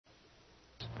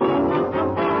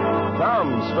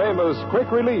Tom's famous quick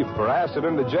relief for acid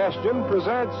indigestion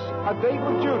presents A Date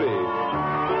with Judy.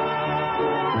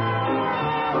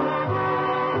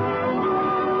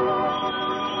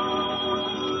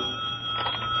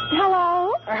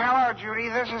 Hello? Hello, Judy.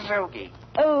 This is Oggie.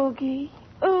 Oggie.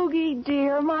 Oggie,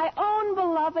 dear, my own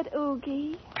beloved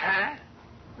Oggie. Huh?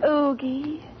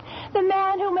 Oggie. The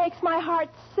man who makes my heart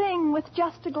sing with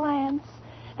just a glance.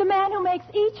 The man who makes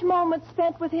each moment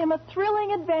spent with him a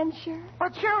thrilling adventure.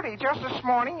 But, Judy, just this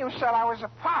morning you said I was a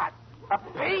pot. A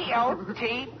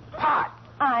P-O-T pot.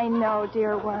 I know,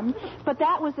 dear one. But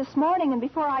that was this morning and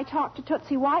before I talked to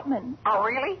Tootsie Whiteman. Oh,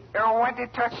 really? What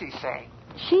did Tootsie say?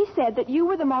 She said that you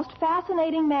were the most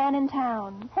fascinating man in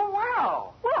town. Oh,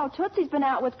 wow. Well, Tootsie's been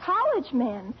out with college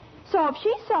men. So if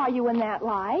she saw you in that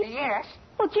light... Yes.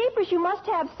 Well, jeepers, you must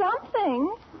have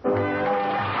something.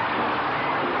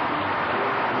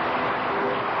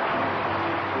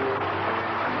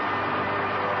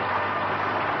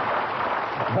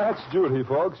 That's Judy,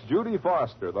 folks. Judy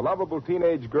Foster, the lovable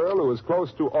teenage girl who is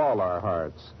close to all our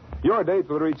hearts. Your date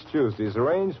will reach Tuesday is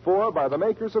arranged for by the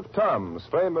makers of Tom's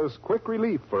famous quick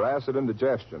relief for acid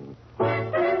indigestion.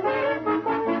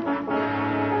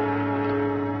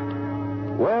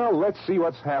 Well, let's see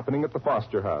what's happening at the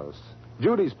Foster house.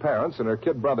 Judy's parents and her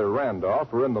kid brother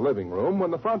Randolph were in the living room when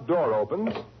the front door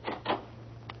opens.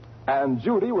 And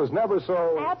Judy was never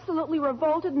so... Absolutely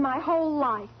revolted in my whole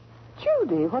life.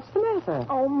 Judy, what's the matter?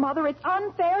 Oh, Mother, it's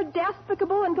unfair,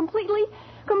 despicable, and completely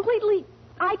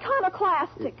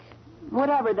iconoclastic.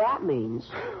 Whatever that means.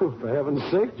 For heaven's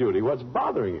sake, Judy, what's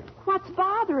bothering you? What's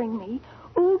bothering me?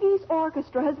 Oogie's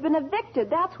orchestra has been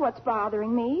evicted. That's what's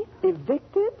bothering me.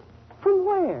 Evicted? From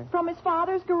where? From his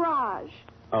father's garage.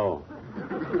 Oh.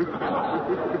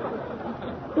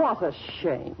 What a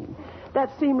shame.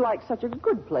 That seemed like such a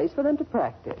good place for them to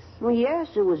practice. Well,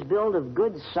 yes, it was built of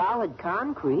good, solid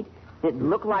concrete. It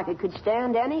looked like it could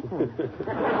stand anything.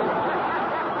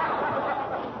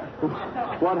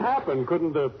 What happened?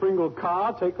 Couldn't the Pringle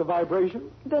car take the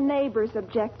vibration? The neighbors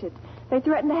objected. They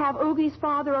threatened to have Oogie's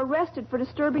father arrested for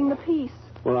disturbing the peace.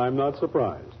 Well, I'm not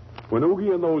surprised. When Oogie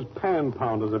and those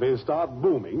pan-pounders of his start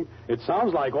booming, it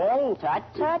sounds like all... Tut,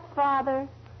 tut, Father.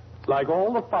 Like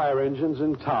all the fire engines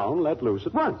in town let loose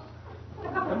at once.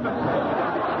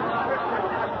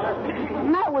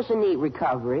 That was a neat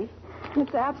recovery.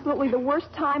 It's absolutely the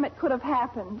worst time it could have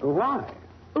happened. Why?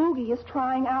 Oogie is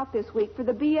trying out this week for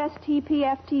the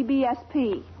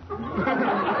BST-PFT-BSP.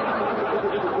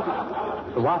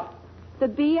 The what? The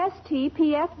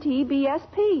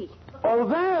BST-PFT-BSP. Oh,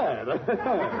 that!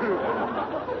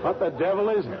 What the devil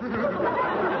is it?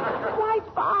 Why,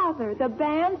 Father, the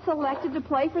band selected to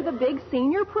play for the big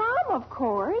senior prom, of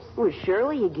course. Well,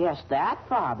 surely you guessed that,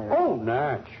 Father. Oh,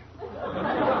 Nash.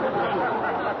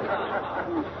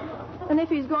 And if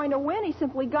he's going to win, he's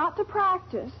simply got to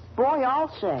practice. Boy, I'll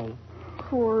say.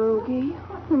 Poor Oogie.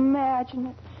 Imagine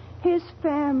it. His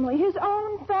family, his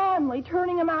own family,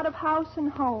 turning him out of house and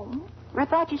home. I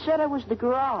thought you said it was the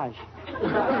garage.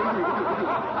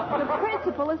 The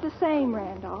principle is the same,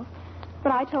 Randolph.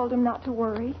 But I told him not to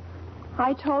worry.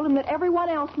 I told him that everyone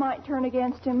else might turn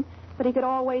against him, but he could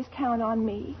always count on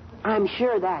me. I'm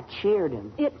sure that cheered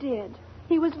him. It did.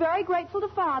 He was very grateful to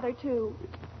Father, too.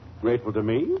 Grateful to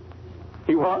me?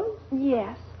 He was?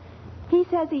 Yes. He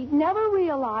says he'd never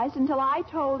realized until I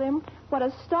told him what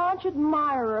a staunch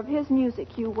admirer of his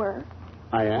music you were.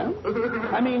 I am?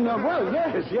 I mean, well,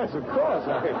 yes, of course.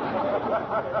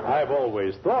 I've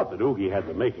always thought that Oogie had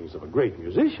the makings of a great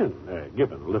musician,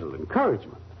 given a little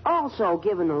encouragement. Also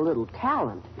given a little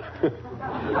talent.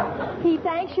 He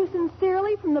thanks you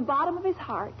sincerely from the bottom of his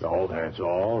heart. Oh, that's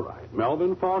all right.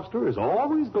 Melvin Foster is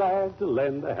always glad to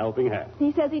lend a helping hand.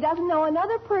 He says he doesn't know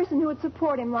another person who would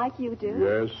support him like you do.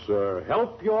 Yes, sir.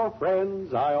 Help your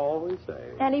friends, I always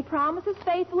say. And he promises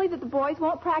faithfully that the boys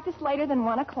won't practice later than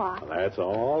 1 o'clock. Well, that's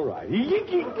all right.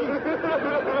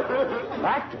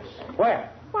 Practice? Where?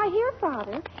 Why, here,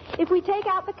 Father. If we take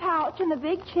out the couch and the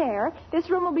big chair, this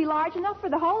room will be large enough for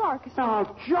the whole orchestra.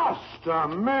 Now, just a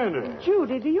minute.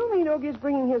 Judy, do you mean Oogie's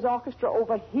bringing his orchestra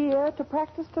over here to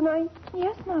practice tonight?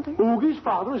 Yes, Mother. Oogie's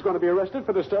father is going to be arrested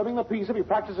for disturbing the peace if he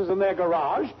practices in their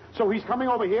garage, so he's coming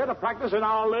over here to practice in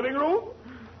our living room?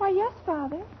 Why, yes,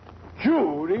 Father.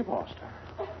 Judy Foster,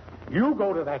 you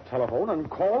go to that telephone and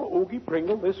call Oogie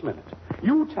Pringle this minute.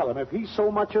 You tell him if he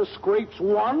so much as scrapes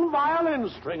one violin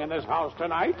string in this house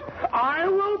tonight, I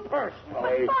will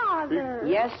personally... Father!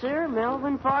 Yes, sir.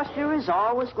 Melvin Foster is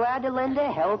always glad to lend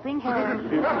a helping hand.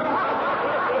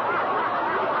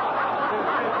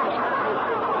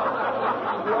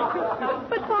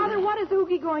 But, Father, what is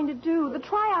Oogie going to do? The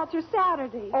tryouts are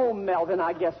Saturday. Oh, Melvin,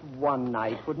 I guess one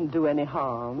night wouldn't do any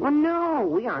harm. Well, no,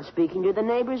 we aren't speaking to the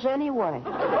neighbors anyway.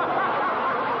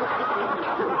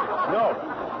 No.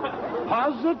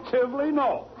 Positively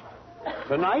no.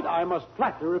 Tonight, I must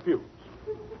flatly refuse.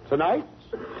 Tonight,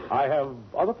 I have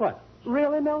other plans.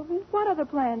 Really, Melvin? What other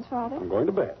plans, Father? I'm going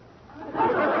to bed.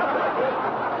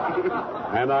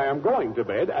 And I am going to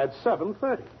bed at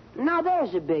 7:30. Now,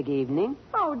 there's a big evening.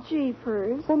 Oh,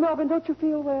 jeepers. Well, Melvin, don't you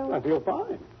feel well? I feel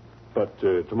fine. But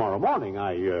tomorrow morning,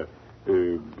 I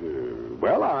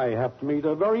have to meet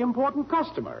a very important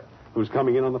customer who's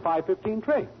coming in on the 5:15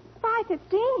 train.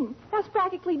 5:15? That's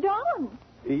practically dawn.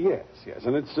 Yes.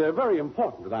 And it's very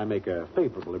important that I make a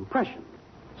favorable impression.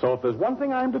 So if there's one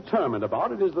thing I'm determined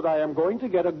about, it is that I am going to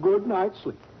get a good night's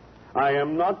sleep. I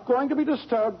am not going to be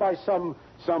disturbed by some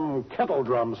kettle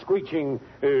drum screeching,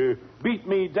 beat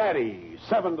me, daddy,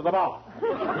 7 to the bar.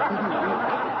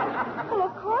 Well,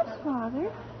 of course,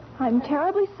 Father. I'm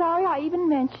terribly sorry I even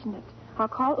mentioned it. I'll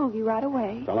call Oogie right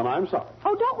away. Tell him I'm sorry.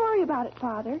 Oh, don't worry about it,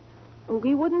 Father.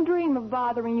 Oogie wouldn't dream of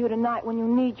bothering you tonight when you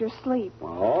need your sleep.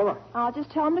 Well, all right. I'll just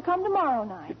tell him to come tomorrow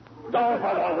night. Oh,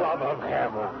 for the love of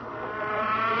heaven.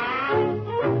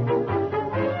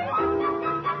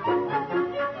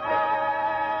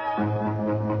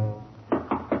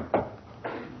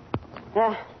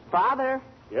 Father,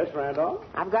 Yes, Randolph?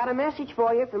 I've got a message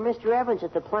for you from Mr. Evans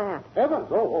at the plant. Evans,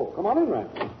 come on in,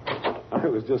 Randolph. I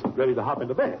was just ready to hop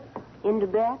into bed. Into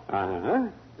bed? Uh-huh.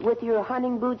 With your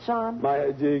hunting boots on?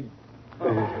 Well,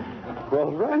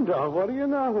 Randolph, what do you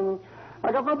know?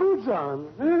 I got my boots on.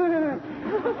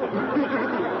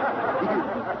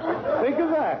 Think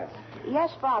of that.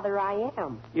 Yes, Father, I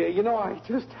am. Yeah, I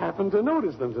just happened to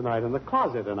notice them tonight in the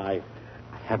closet, and I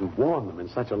hadn't worn them in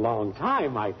such a long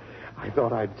time. I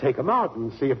thought I'd take them out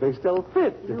and see if they still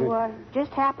fit. You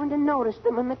just happened to notice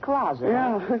them in the closet.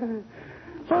 Yeah.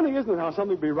 Funny, isn't it, how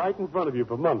something will be right in front of you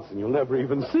for months and you'll never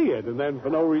even see it, and then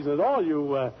for no reason at all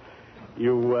you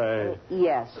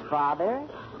Yes, Father.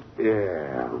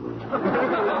 Yeah.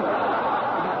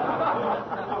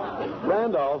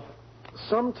 Randolph,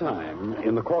 sometime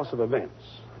in the course of events,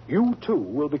 you too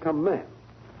will become men.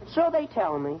 So they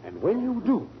tell me. And when you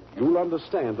do, you'll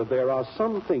understand that there are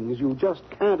some things you just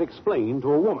can't explain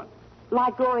to a woman.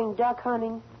 Like going duck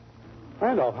hunting?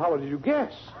 Randolph, how did you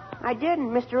guess? I didn't.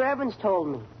 Mr. Evans told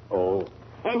me. Oh.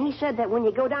 And he said that when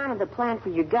you go down to the plant for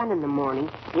your gun in the morning,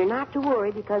 you're not to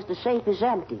worry because the safe is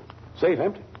empty. Safe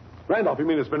empty? Randolph, you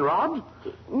mean it's been robbed?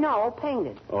 No,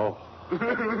 painted. Oh.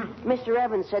 Mr.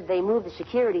 Evans said they moved the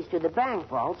securities to the bank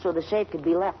vault so the safe could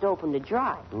be left open to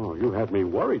dry. Oh, you had me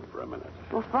worried for a minute.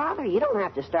 Well, Father, you don't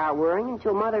have to start worrying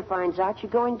until Mother finds out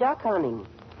you're going duck hunting.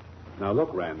 Now,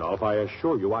 look, Randolph, I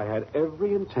assure you I had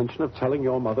every intention of telling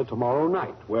your mother tomorrow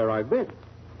night where I've been.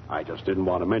 I just didn't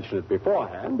want to mention it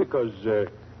beforehand because,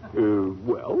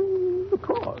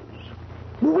 because.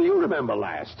 Well, you remember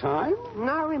last time.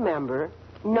 Now remember,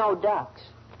 no ducks.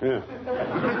 Yeah.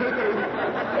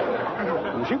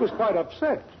 And she was quite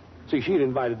upset. See, she'd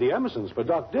invited the Emersons for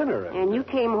duck dinner. And you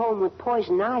came home with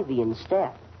poison ivy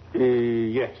instead.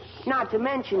 Yes. Not to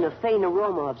mention the faint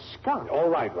aroma of skunk. All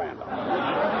right, Randolph.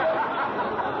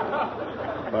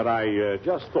 But I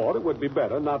just thought it would be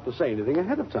better not to say anything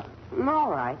ahead of time. All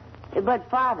right. But,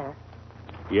 Father.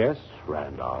 Yes,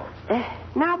 Randolph.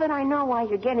 Now that I know why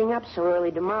you're getting up so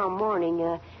early tomorrow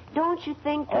morning, don't you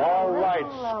think... All right,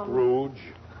 Scrooge.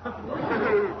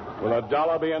 Will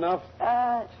 $1 be enough?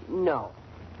 No.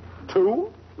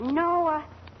 2? No,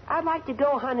 I'd like to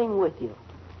go hunting with you.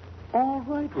 All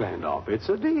right, Randolph, it's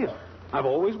a deal. I've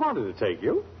always wanted to take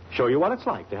you, show you what it's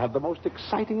like to have the most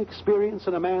exciting experience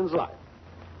in a man's life.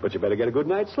 But you better get a good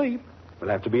night's sleep. We'll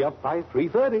have to be up by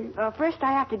 3:30. First,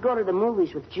 I have to go to the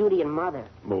movies with Judy and Mother.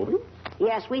 Movie?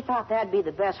 Yes, we thought that'd be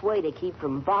the best way to keep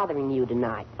from bothering you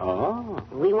tonight. Oh.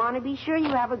 We want to be sure you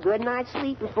have a good night's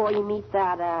sleep before you meet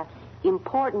that,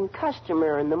 important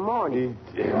customer in the morning.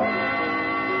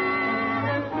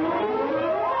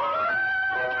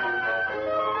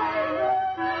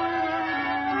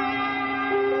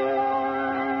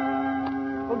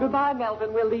 Goodbye,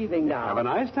 Melvin. We're leaving now. Have a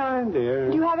nice time, dear.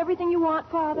 Do you have everything you want,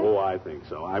 Father? Oh, I think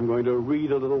so. I'm going to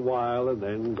read a little while and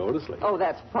then go to sleep. Oh,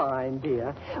 that's fine,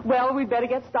 dear. Well, we'd better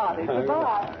get started.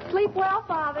 Goodbye. Sleep well,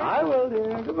 Father. I will,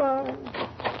 dear. Goodbye.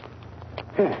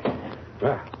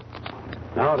 Well,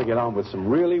 now to get on with some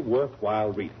really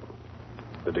worthwhile reading.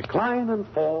 The Decline and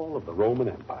Fall of the Roman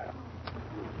Empire.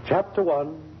 Chapter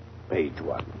 1, page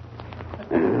 1.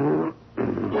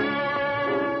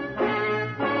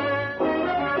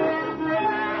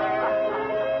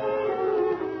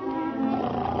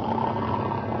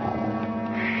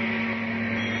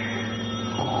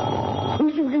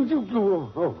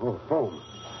 Oh, phone.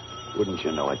 Wouldn't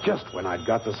you know it, just when I'd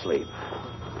got to sleep.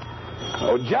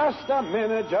 Oh, just a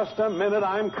minute,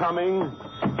 I'm coming.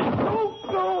 Don't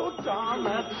go down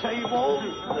that table.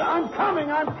 I'm coming.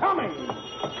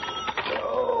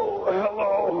 Oh,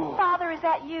 hello. Father, is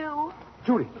that you?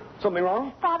 Judy, something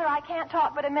wrong? Father, I can't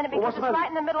talk but a minute because What's the it's matter? right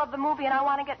in the middle of the movie, and I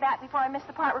want to get back before I miss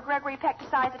the part where Gregory Peck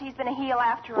decides that he's been a heel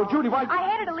after all. Well, Judy, why... I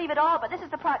hated to leave it all, but this is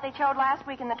the part they showed last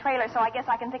week in the trailer, so I guess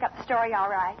I can pick up the story all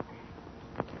right.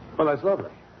 Well, that's lovely.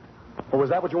 Well, was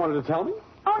that what you wanted to tell me?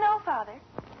 Oh, no, Father.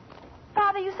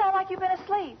 Father, you sound like you've been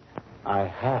asleep. I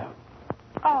have.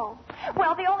 Oh.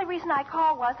 Well, the only reason I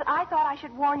called was that I thought I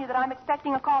should warn you that I'm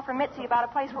expecting a call from Mitzi about a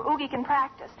place where Oogie can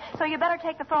practice. So you better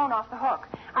take the phone off the hook.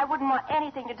 I wouldn't want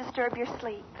anything to disturb your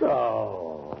sleep.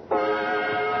 Oh.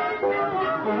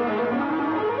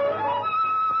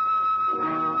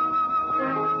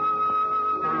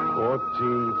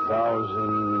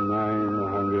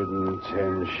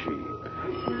 $14,910 sheep.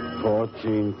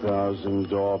 14,000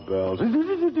 doorbells.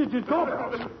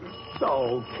 Doorbells?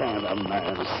 Oh, can't a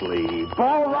man sleep?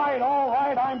 All right,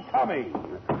 I'm coming.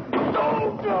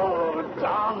 Don't go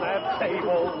down that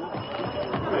table.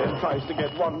 Man tries to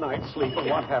get one night's sleep, and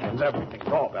what happens? Everything.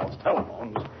 Doorbells,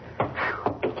 telephones.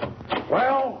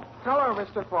 Well? Hello,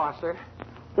 Mr. Foster.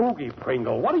 Oogie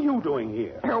Pringle, what are you doing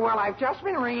here? Well, I've just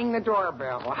been ringing the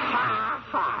doorbell. Ha,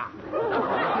 ha.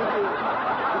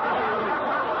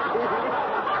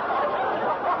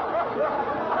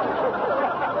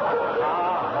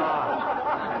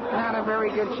 Not a very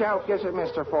good joke, is it,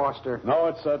 Mr. Foster? No,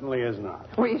 it certainly is not.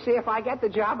 Well, you see, if I get the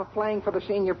job of playing for the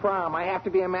senior prom, I have to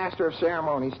be a master of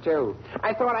ceremonies, too.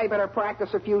 I thought I better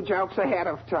practice a few jokes ahead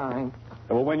of time.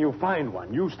 Well, when you find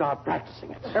one, you start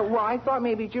practicing it. Well, I thought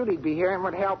maybe Judy'd be here and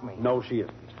would help me. No, she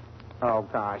isn't. Oh,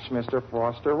 gosh, Mr.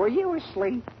 Foster, were you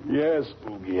asleep? Yes,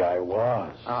 Oogie, I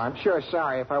was. Oh, I'm sure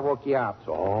sorry if I woke you up. It's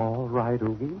all right,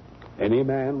 Oogie. Any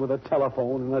man with a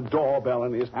telephone and a doorbell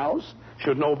in his house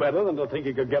should know better than to think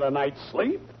he could get a night's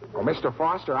sleep. Well, Mr.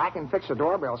 Foster, I can fix a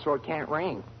doorbell so it can't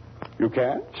ring. You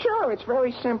can? Sure, it's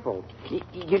very simple.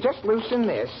 You just loosen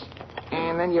this,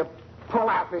 and then you pull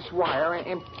out this wire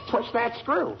and push that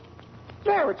screw.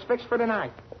 There, it's fixed for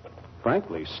tonight.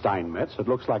 Frankly, Steinmetz, it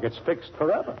looks like it's fixed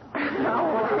forever.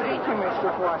 Oh, thank you,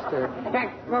 Mr. Foster.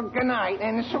 Well, good night,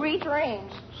 and sweet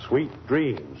dreams. Sweet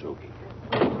dreams, Oogie.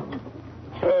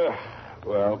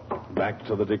 Well, back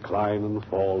to the decline and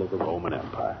fall of the Roman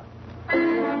Empire.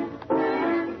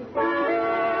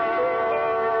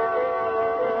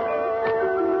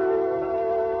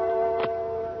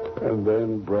 And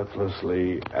then,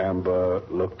 breathlessly, Amber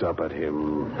looked up at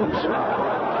him and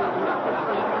smiled.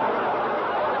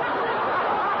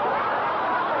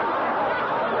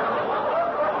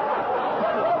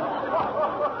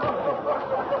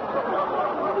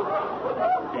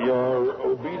 Your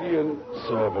obedient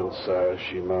servant, sir,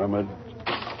 she murmured.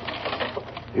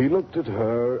 He looked at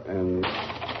her and...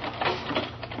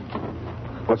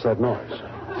 What's that noise?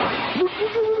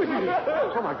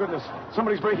 Oh, my goodness.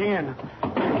 Somebody's breaking in.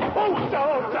 Oh,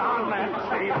 down that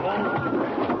table.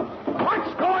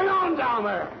 What's going on down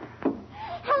there?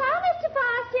 Hello, Mr.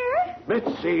 Foster.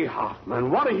 Mitzi Hoffman,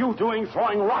 what are you doing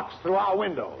throwing rocks through our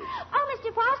windows? Oh,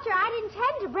 Mr. Foster, I didn't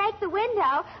intend to break the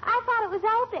window. I thought it was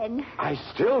open. I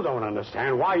still don't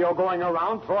understand why you're going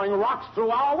around throwing rocks through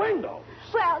our windows.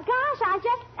 Well, gosh, I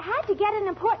just had to get an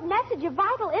important message of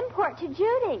vital import to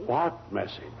Judy. What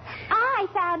message? I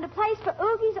found a place for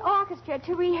Oogie's orchestra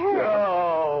to rehearse.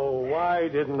 Oh, why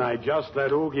didn't I just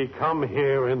let Oogie come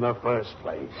here in the first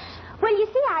place? Well, you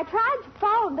see, I tried the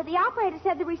phone, but the operator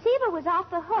said the receiver was off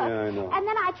the hook. Yeah, I know. And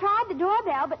then I tried the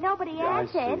doorbell, but nobody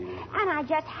answered. And I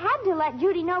just had to let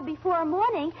Judy know before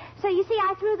morning. So, you see,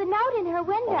 I threw the note in her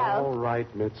window. All right,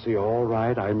 Mitzi, all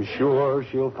right. I'm sure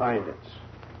she'll find it.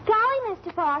 Golly,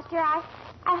 Mr. Foster, I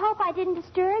hope I didn't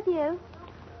disturb you.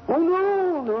 Oh,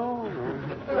 no.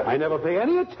 I never pay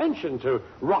any attention to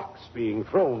rocks being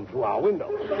thrown through our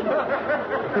windows.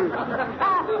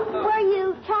 Were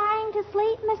you trying to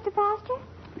sleep, Mr. Foster?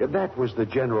 That was the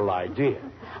general idea.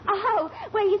 Oh,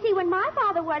 well, you see, when my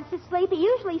father wants to sleep, he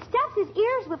usually stuffs his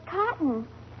ears with cotton.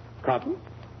 Cotton?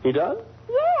 He does?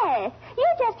 Yes. You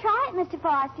just try it, Mr.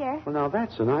 Foster. Well, now,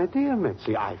 that's an idea,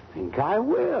 Mitzi. I think I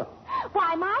will.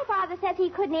 Why, my father says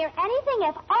he couldn't hear anything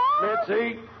if all...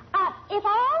 Mitzi! If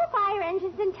all the fire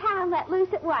engines in town let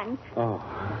loose at once. Oh.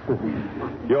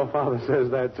 Your father says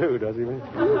that, too, does he, Mitzi?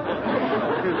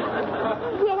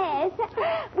 Yes.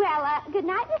 Well, good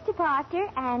night, Mr. Foster,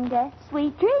 and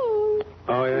sweet dreams.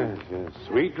 Oh, yes.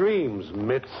 Sweet dreams,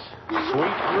 Mitz.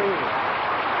 Sweet dreams.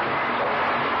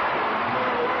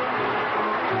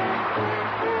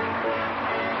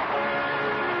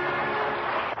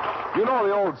 You know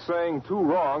the old saying, 2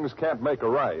 wrongs can't make a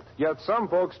right. Yet some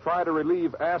folks try to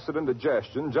relieve acid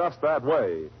indigestion just that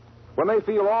way. When they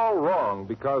feel all wrong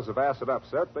because of acid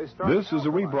upset, they start... This is a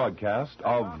rebroadcast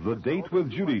of The Date with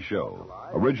Judy show,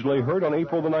 originally heard on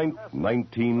April the 9th,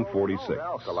 1946.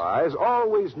 Alkalis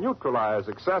always neutralize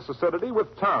excess acidity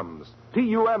with Tums.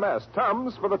 T-U-M-S,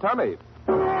 Tums for the tummy.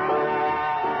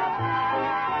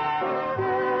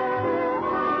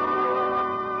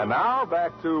 And now,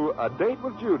 back to A Date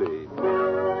with Judy.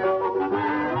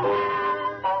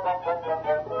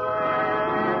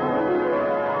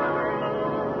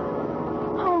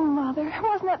 Oh, Mother,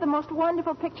 wasn't that the most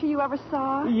wonderful picture you ever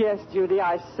saw? Yes, Judy,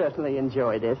 I certainly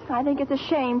enjoyed it. I think it's a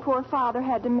shame poor Father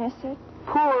had to miss it.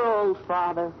 Poor old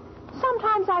Father.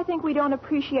 Sometimes I think we don't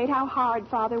appreciate how hard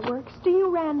Father works. Do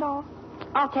you, Randolph?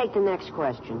 I'll take the next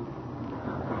question.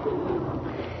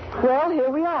 Well, here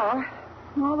we are.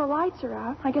 All the lights are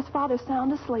out. I guess Father's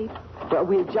sound asleep. Well,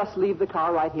 we'll just leave the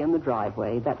car right here in the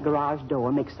driveway. That garage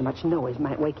door makes so much noise,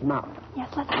 might wake him up.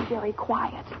 Yes, let's be very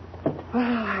quiet. Well,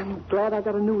 I'm glad I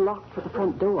got a new lock for the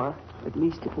front door. At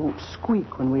least it won't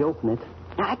squeak when we open it.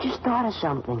 I just thought of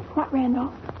something. What,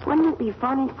 Randolph? Wouldn't it be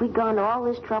funny if we'd gone to all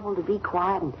this trouble to be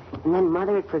quiet and then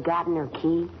Mother had forgotten her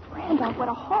key? Randolph, what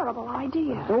a horrible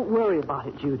idea. Don't worry about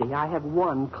it, Judy. I have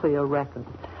one clear record.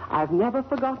 I've never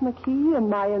forgotten a key in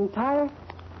my entire...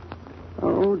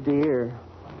 Oh, dear.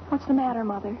 What's the matter,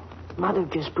 Mother? Mother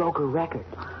just broke her record.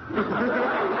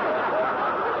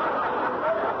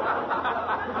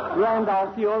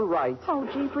 Randolph, you're right. Oh,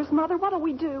 jeepers, Mother, what'll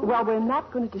we do? Well, we're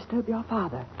not going to disturb your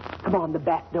father. Come on, the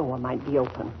back door might be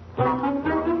open.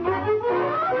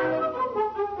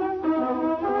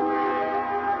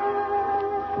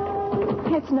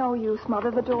 It's no use, Mother.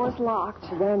 The door's locked.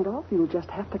 Randolph, you'll just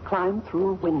have to climb through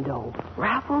a window.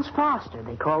 Raffles Foster,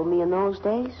 they called me in those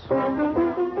days.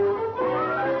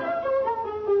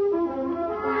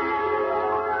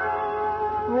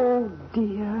 Oh,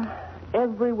 dear.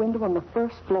 Every window on the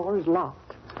first floor is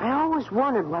locked. I always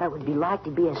wondered what it would be like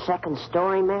to be a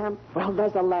second-story man. Well,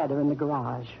 there's a ladder in the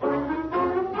garage.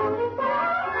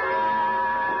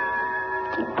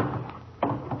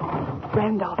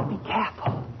 Randolph, be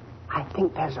careful. I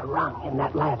think there's a rung in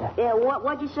that ladder. Yeah,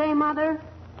 what'd you say, Mother?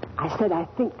 I said I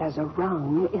think there's a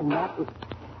rung in that...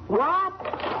 What?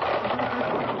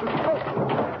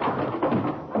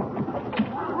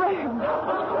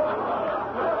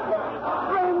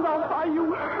 Randolph, are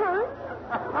you hurt?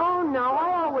 Oh, no,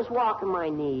 I always walk on my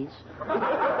knees.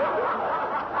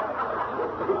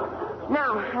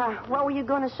 Now, what were you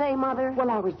going to say, Mother? Well,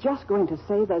 I was just going to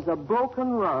say there's a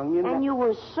broken rung in And you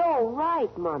were so right,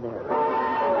 Mother.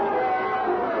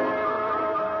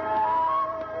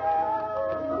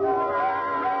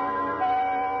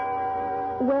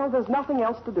 Well, there's nothing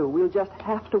else to do. We'll just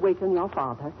have to waken your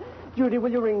father. Judy,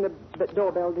 will you ring the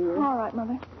doorbell, dear? All right,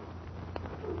 Mother.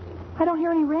 I don't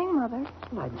hear any ring, Mother.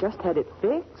 Well, I just had it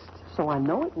fixed, so I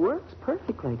know it works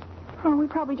perfectly. Oh, we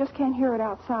probably just can't hear it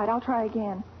outside. I'll try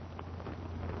again.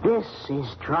 This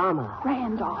is drama.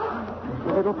 Randolph.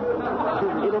 It'll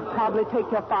probably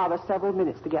take your father several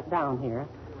minutes to get down here.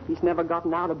 He's never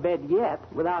gotten out of bed yet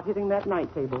without hitting that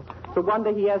night table. It's a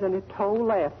wonder he has any toe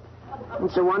left.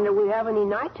 It's a wonder we have any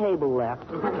night table left.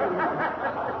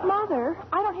 Mother,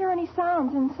 I don't hear any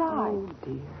sounds inside. Oh,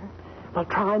 dear. Well,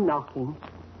 try knocking.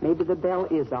 Maybe the bell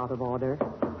is out of order.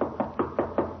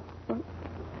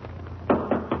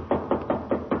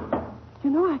 You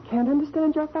know, I can't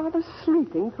understand your father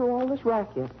sleeping through all this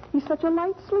racket. He's such a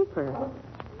light sleeper.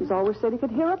 He's always said he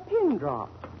could hear a pin drop.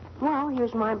 Well,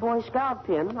 here's my Boy Scout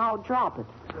pin. I'll drop it.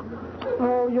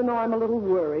 Oh, you know, I'm a little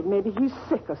worried. Maybe he's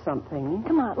sick or something.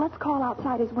 Come on, let's call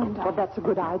outside his window. Well, that's a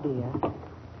good idea.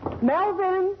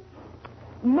 Melvin!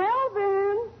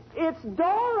 Melvin! It's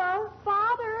Dora!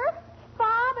 Father!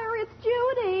 Father, it's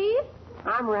Judy!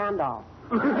 I'm Randolph.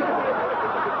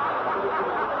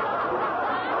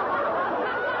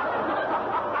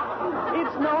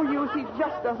 It's no use. He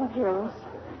just doesn't hear us.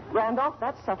 Randolph,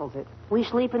 that settles it. We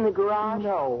sleep in the garage?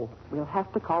 No. We'll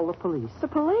have to call the police. The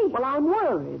police? Well, I'm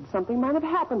worried. Something might have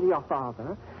happened to your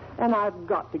father. And I've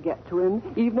got to get to him,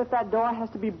 even if that door has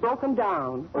to be broken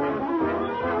down.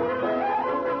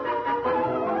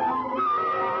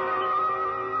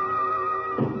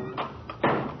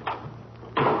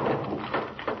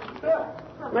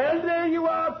 Well, there you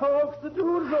are, folks. The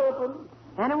door's open.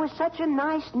 And it was such a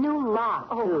nice new lock,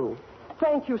 too.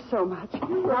 Thank you so much.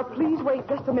 Now, please wait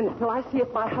just a minute till I see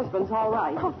if my husband's all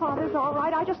right. Oh, Father's all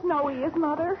right. I just know he is,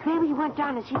 Mother. Maybe he went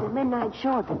down to see the midnight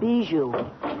show at the Bijou.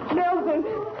 Melvin!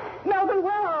 Melvin,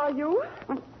 where are you?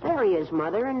 There he is,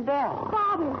 Mother, in bed.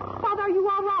 Father! Father, are you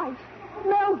all right?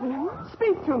 Melvin,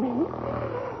 speak to me.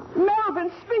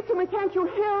 can't you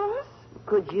hear us?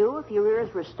 Could you if your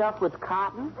ears were stuffed with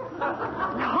cotton?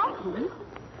 Cotton?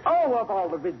 Oh, of all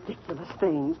the ridiculous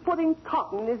things. Putting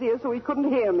cotton in his ear so he couldn't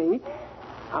hear me.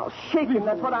 I'll shake him,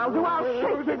 that's what I'll do. I'll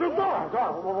shake him.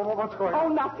 What's going on? Oh,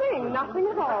 nothing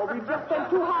at all. We've just spent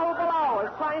 2 horrible hours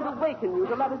trying to waken you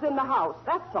to let us in the house.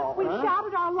 That's all. We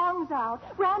shouted our lungs out.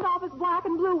 Randolph is black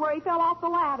and blue where he fell off the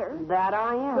ladder. That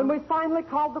I am. Then we finally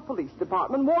called the police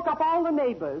department, woke up all the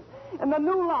neighbors, and the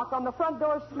new lock on the front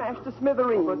door smashed to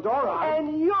smithereens. Well, the door,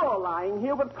 And you're lying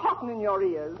here with cotton in your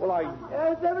ears. Well,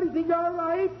 Is everything all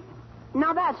right?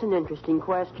 Now, that's an interesting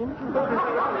question. Yes,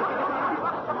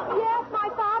 my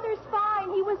father's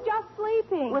fine. He was just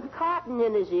sleeping. With cotton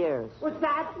in his ears. What's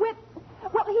that? Well,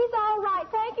 he's all right.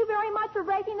 Thank you very much for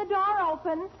breaking the door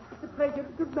open. It's a pleasure.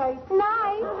 Good night.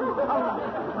 Night.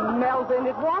 Oh, Melvin,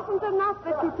 it wasn't enough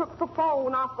that you took the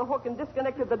phone off the hook and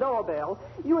disconnected the doorbell.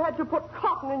 You had to put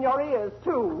cotton in your ears,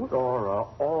 too. Dora,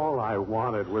 all I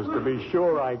wanted was to be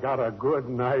sure I got a good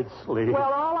night's sleep.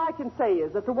 Well, all I can say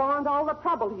is that to warrant all the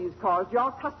trouble he's caused,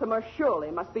 your customer surely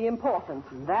must be important.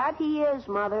 That he is,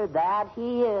 Mother. That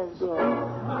he is.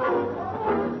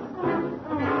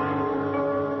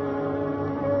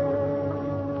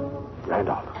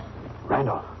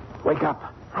 Randolph, wake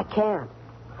up. I can't.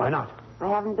 Why not? I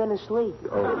haven't been asleep.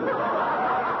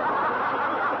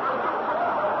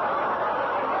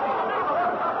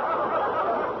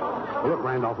 Look,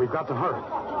 Randolph, we've got to hurry.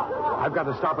 I've got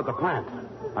to stop at the plant.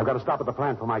 I've got to stop at the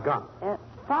plant for my gun.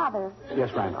 Father,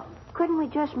 Yes, Randolph. couldn't we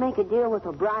just make a deal with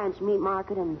O'Brien's meat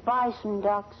market and buy some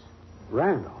ducks?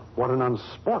 Randolph, what an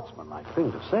unsportsmanlike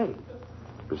thing to say.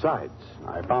 Besides,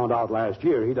 I found out last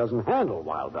year he doesn't handle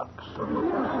wild ducks.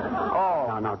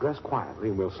 Oh. Now, dress quietly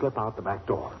and we'll slip out the back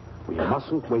door. We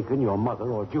mustn't waken your mother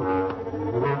or Judy.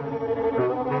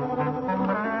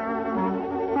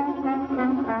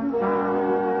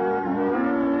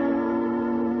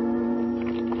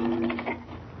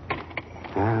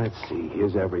 Now, let's see.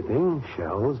 Here's everything.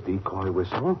 Shells, decoy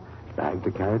whistle, bag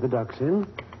to carry the ducks in.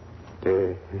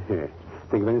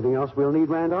 Think of anything else we'll need,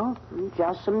 Randolph?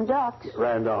 Just some ducks.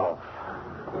 Randolph.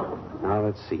 Now,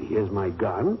 let's see. Here's my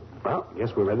gun. Well, guess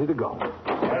we're ready to go.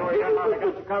 Hey, we got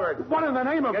you covered. What in the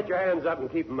name of... Get your hands up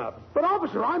and keep them up. But,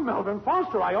 officer, I'm Melvin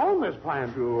Foster. I own this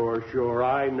plant. Sure,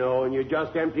 I know. And you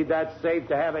just emptied that safe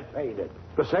to have it painted.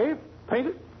 The safe?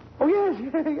 Painted? Oh, yes,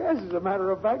 as a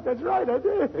matter of fact, that's right, I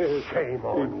did. Shame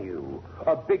on you.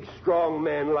 A big, strong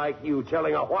man like you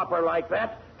telling a whopper like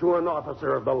that to an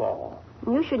officer of the law.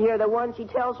 You should hear the ones he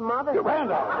tells Mother.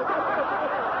 Randolph.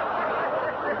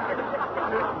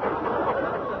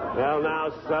 Well,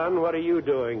 now, son, what are you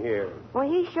doing here? Well,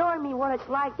 he's showing me what it's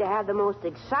like to have the most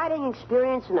exciting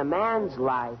experience in a man's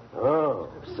life. Oh,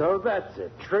 so that's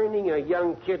it. Training a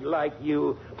young kid like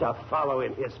you to follow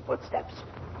in his footsteps.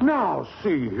 Now,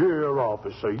 see here,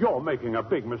 officer, you're making a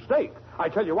big mistake. I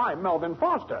tell you, I'm Melvin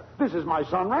Foster. This is my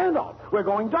son, Randolph. We're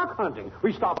going duck hunting.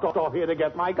 We stopped off here to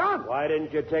get my gun. Why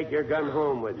didn't you take your gun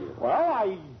home with you?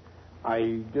 Well, I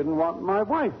didn't want my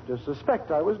wife to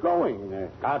suspect I was going.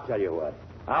 I'll tell you what.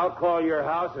 I'll call your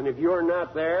house, and if you're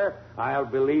not there, I'll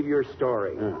believe your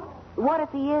story. What if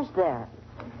he is there?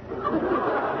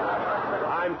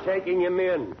 I'm taking him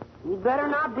in. You'd better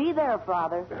not be there,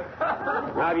 Father.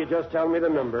 Now, you just tell me the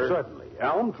number. Certainly.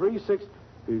 Elm 36...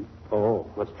 Oh,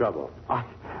 what's trouble? I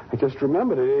just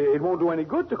remembered. It won't do any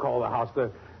good to call the house.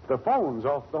 The phone's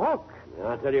off the hook.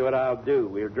 I'll tell you what I'll do.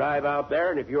 We'll drive out there,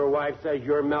 and if your wife says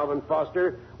you're Melvin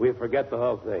Foster, we'll forget the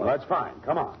whole thing. Well, that's fine.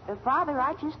 Come on. Father,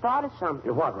 I just thought of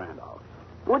something. What, Randolph?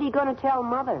 What are you going to tell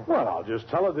Mother? Well, I'll just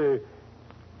tell her the...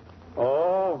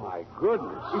 Oh, my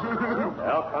goodness.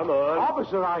 Well, come on.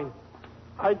 Officer, I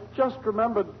just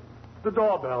remembered the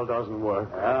doorbell doesn't work.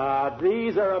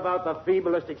 These are about the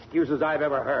feeblest excuses I've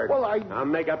ever heard. Well, Now,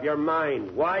 make up your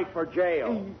mind. Wife or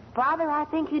jail? Father, I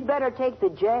think you'd better take the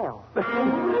jail.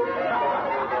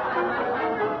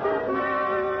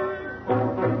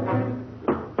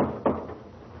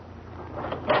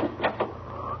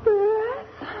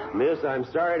 Miss, I'm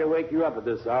sorry to wake you up at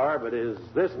this hour, but is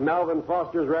this Melvin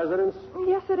Foster's residence?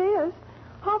 Yes, it is.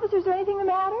 Officer, is there anything the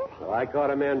matter? Well, I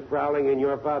caught a man prowling in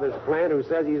your father's plant who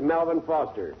says he's Melvin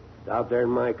Foster. It's out there in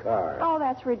my car. Oh,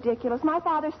 that's ridiculous. My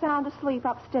father's sound asleep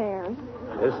upstairs.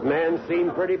 This man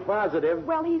seemed pretty positive.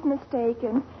 Well, he's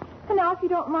mistaken. And now, if you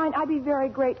don't mind, I'd be very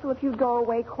grateful if you'd go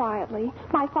away quietly.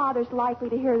 My father's likely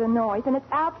to hear the noise, and it's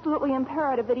absolutely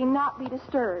imperative that he not be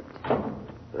disturbed.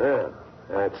 Yeah,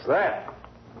 that's that.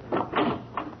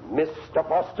 Mr.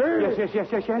 Foster? Yes.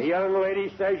 The young lady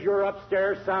says you're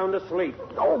upstairs sound asleep.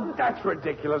 Oh, that's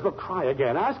ridiculous. Look, try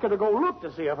again. Ask her to go look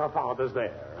to see if her father's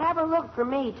there. Have a look for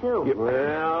me, too.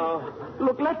 Well,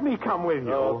 Look, let me come with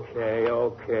you.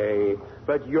 okay.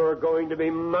 But you're going to be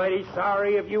mighty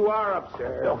sorry if you are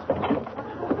upstairs.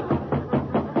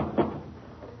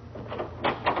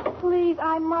 Please,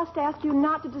 I must ask you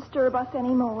not to disturb us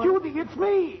anymore. Judy, it's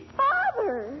me.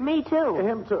 Father! Me, too.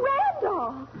 Him, too.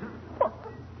 Randolph!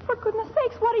 For goodness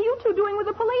sakes, what are you two doing with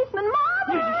the policeman?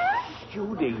 Mother!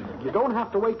 Judy, you don't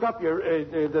have to wake up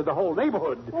the whole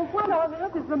neighborhood. Well, what on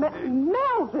earth is the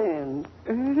Melvin?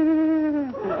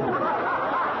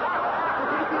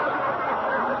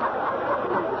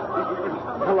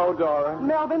 Hello, Dora.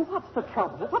 Melvin, what's the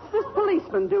trouble? What's this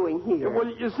policeman doing here? Well,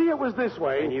 you see, it was this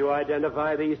way. Can you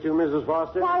identify these two, Mrs.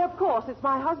 Foster? Why, of course, it's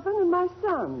my husband and my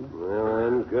son. Well,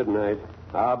 then, good night.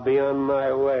 I'll be on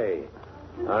my way.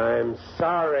 I'm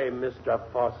sorry, Mr.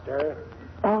 Foster.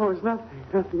 Oh, it's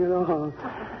nothing at all.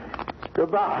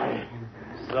 Goodbye.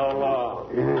 So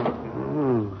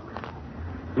long.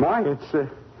 My, it's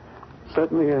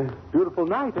certainly a beautiful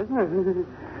night, isn't it?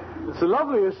 It's the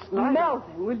loveliest night.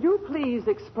 Melvin, will you please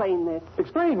explain this?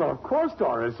 Explain? Well, of course,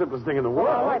 Dora. It's the simplest thing in the world.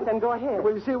 All right, then go ahead.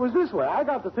 Well, you see, it was this way. I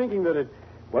got to thinking that it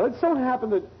so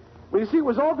happened that, well, you see, it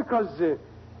was all because,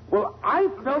 I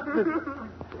felt that,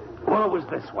 well, it was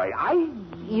this way.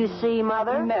 You see,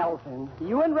 Mother? Melvin,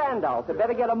 you and Randolph had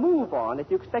better get a move on if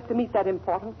you expect to meet that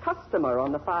important customer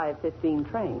on the 5:15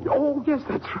 train. Oh, yes,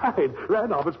 that's right.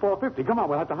 Randolph, it's 4:50. Come on,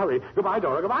 we'll have to hurry. Goodbye,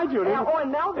 Dora. Goodbye, Judy.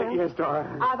 And Melvin. Yes, Dora.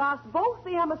 I've asked both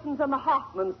the Emersons and the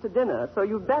Hoffmans to dinner, so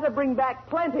you'd better bring back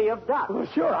plenty of duck. Well,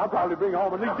 sure, I'll probably bring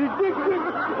home a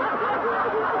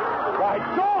Why,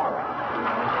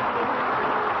 Dora!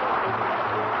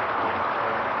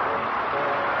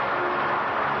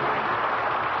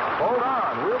 Hold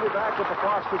on. We'll be back with the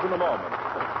Fosters in a moment.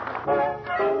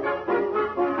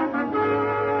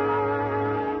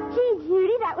 Gee,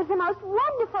 Judy, that was the most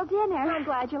wonderful dinner. I'm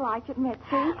glad you liked it, Mitzi.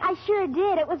 I sure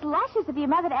did. It was luscious of your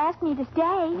mother to ask me to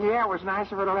stay. Yeah, it was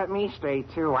nice of her to let me stay,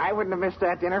 too. I wouldn't have missed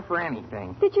that dinner for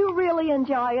anything. Did you really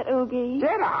enjoy it, Oogie?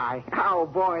 Did I? Oh,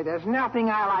 boy, there's nothing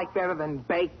I like better than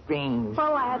baked beans.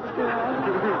 Well, that's good.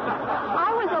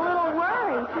 I was a little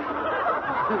worried.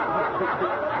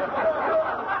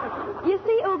 You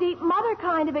see, Oogie, Mother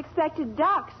kind of expected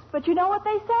ducks, but you know what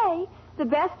they say? The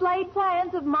best laid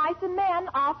plans of mice and men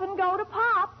often go to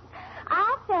pop.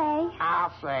 I'll say.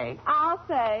 I'll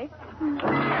say.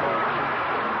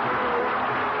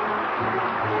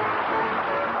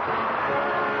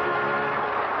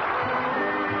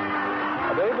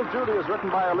 A Day with Judy is written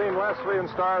by Aline Wesley and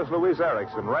stars Louise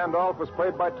Erickson. Randolph was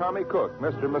played by Tommy Cook.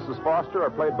 Mr. and Mrs. Foster are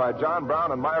played by John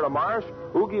Brown and Myra Marsh.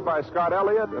 Oogie by Scott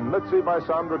Elliott, and Mitzi by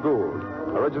Sandra Gould.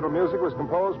 Original music was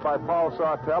composed by Paul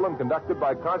Sawtell and conducted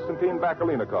by Konstantin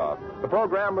Bakalinikov. The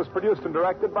program was produced and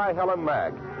directed by Helen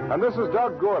Mack. And this is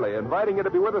Doug Gourley inviting you to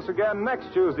be with us again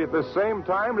next Tuesday at this same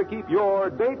time to keep your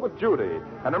date with Judy.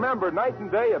 And remember, night and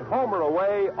day, at home or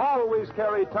away, always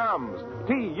carry Tums.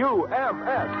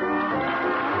 T-U-M-S.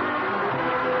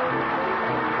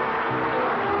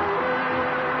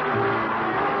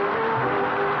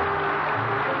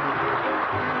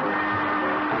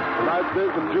 Tonight's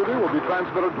Date with Judy will be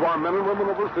transmitted to our men and women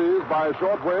overseas by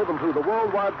shortwave and through the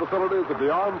worldwide facilities of the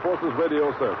Armed Forces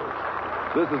Radio Service.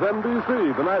 This is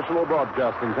NBC, the national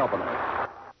broadcasting company.